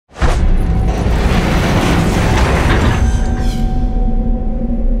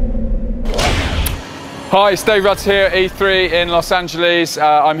Hi, it's Davidem Rutterem here at E3 in Los Angeles.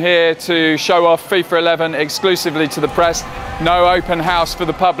 I'm here to show off FIFA 11 exclusively to the press. No open house for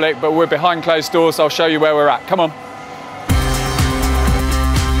the public, but we're behind closed doors. I'll show you where we're at. Come on.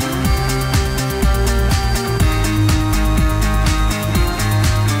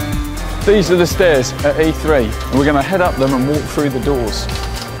 These are the stairs at E3, and we're going to head up them and walk through the doors.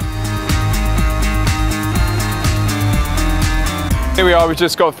 Here we are, we've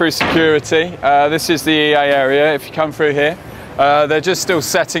just got through security. This is the EA area. If you come through here, they're just still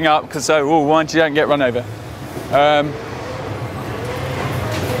setting up because mind you don't get run over.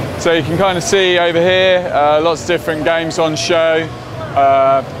 So you can kind of see over here, lots of different games on show.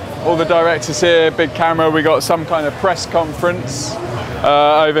 All the directors here, big camera. We got some kind of press conference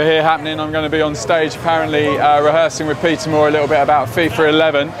over here happening. I'm going to be on stage apparently rehearsing with Peter Moore a little bit about FIFA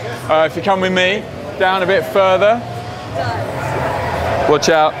 11. If you come with me down a bit further. Watch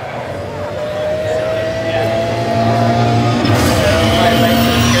out.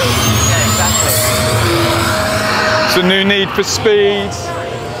 It's a new Need for Speed,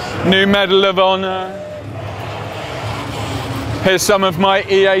 new Medal of Honor. Here's some of my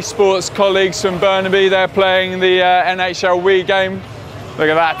EA Sports colleagues from Burnaby. They're playing the NHL Wii game. Look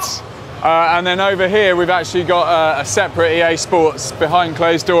at that. And then over here we've actually got a separate EA Sports behind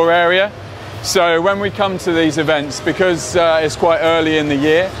closed door area. So when we come to these events, because it's quite early in the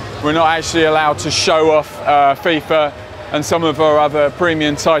year, we're not actually allowed to show off FIFA and some of our other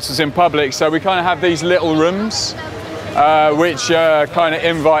premium titles in public. So we kind of have these little rooms, which are kind of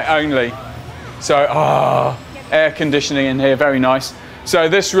invite only. So, air conditioning in here, very nice. So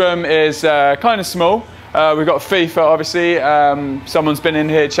this room is kind of small. We've got FIFA, obviously. Someone's been in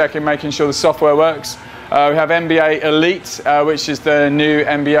here checking, making sure the software works. We have NBA Elite, which is the new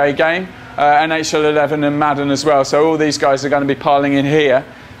NBA game. NHL 11 and Madden as well, so all these guys are going to be piling in here.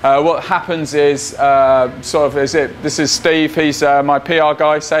 What happens is, this is Steve, he's my PR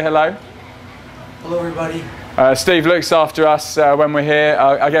guy, say hello. Hello everybody. Steve looks after us when we're here.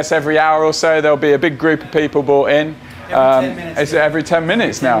 I guess every hour or so there'll be a big group of people brought in. Every 10 minutes. Is it every 10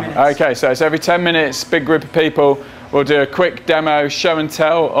 minutes now? 10 minutes. Okay, so it's every 10 minutes, big group of people. We'll do a quick demo, show and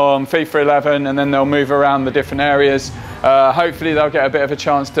tell on FIFA 11, and then they'll move around the different areas. Hopefully they'll get a bit of a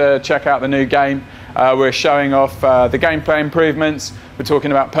chance to check out the new game. We're showing off the gameplay improvements. We're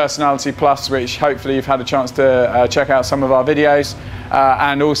talking about Personality Plus, which hopefully you've had a chance to check out some of our videos.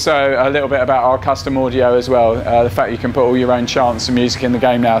 And also a little bit about our custom audio as well. The fact you can put all your own chants and music in the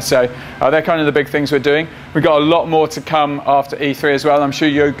game now. So they're kind of the big things we're doing. We've got a lot more to come after E3 as well. I'm sure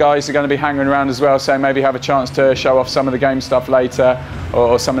you guys are going to be hanging around as well, so maybe have a chance to show off some of the game stuff later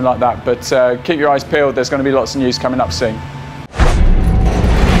or something like that. But keep your eyes peeled, there's going to be lots of news coming up soon.